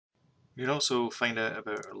You can also find out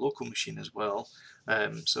about our local machine as well.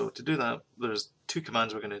 So to do that, there's two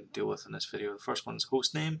commands we're going to deal with in this video. The first one is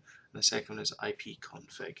hostname, and the second one is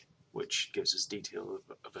IpConfig, which gives us detail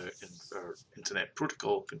about our internet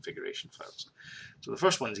protocol configuration files. So the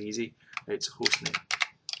first one's easy, it's hostname.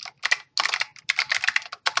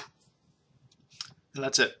 And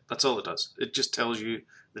that's it, that's all it does. It just tells you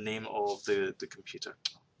the name of the computer.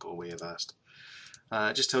 Go away, Avast.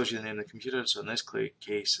 It just tells you the name of the computer, so in this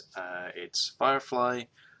case it's Firefly,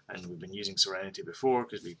 and we've been using Serenity before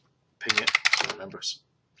because we ping it, so remember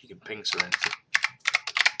you can ping Serenity.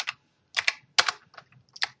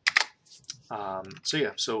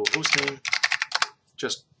 So hostname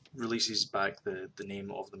just releases back the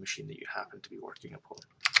name of the machine that you happen to be working upon.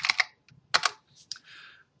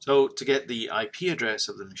 So to get the IP address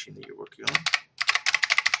of the machine that you're working on,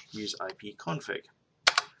 use IpConfig.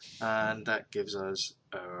 And that gives us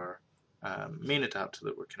our main adapter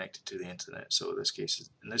that we're connected to the internet. So in this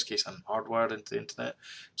case I'm hardwired into the internet,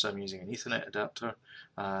 so I'm using an Ethernet adapter,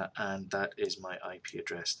 and that is my IP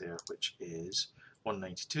address there, which is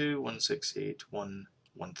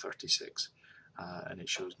 192.168.1.136. And it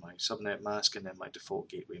shows my subnet mask and then my default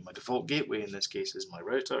gateway. My default gateway in this case is my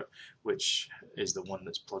router, which is the one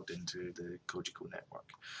that's plugged into the Kojiko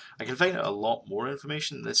network. I can find out a lot more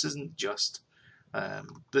information. This isn't just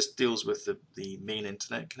this deals with the main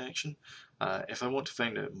internet connection. If I want to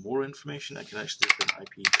find out more information, I can actually put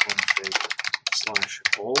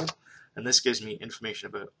IpConfig/all, and this gives me information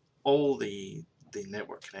about all the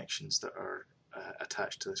network connections that are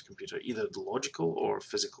attached to this computer, either the logical or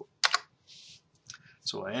physical.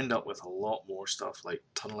 So I end up with a lot more stuff like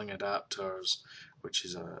tunneling adapters, which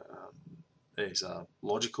is a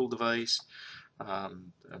logical device,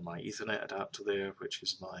 and my Ethernet adapter there, which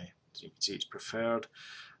is my, as you can see, it's preferred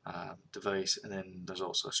device, and then there's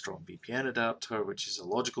also a strong VPN adapter, which is a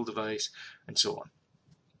logical device, and so on.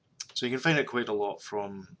 So you can find out quite a lot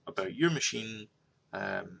about your machine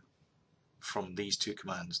from these two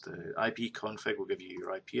commands. The IpConfig will give you your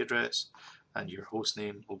IP address, and your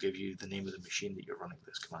hostname will give you the name of the machine that you're running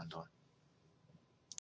this command on.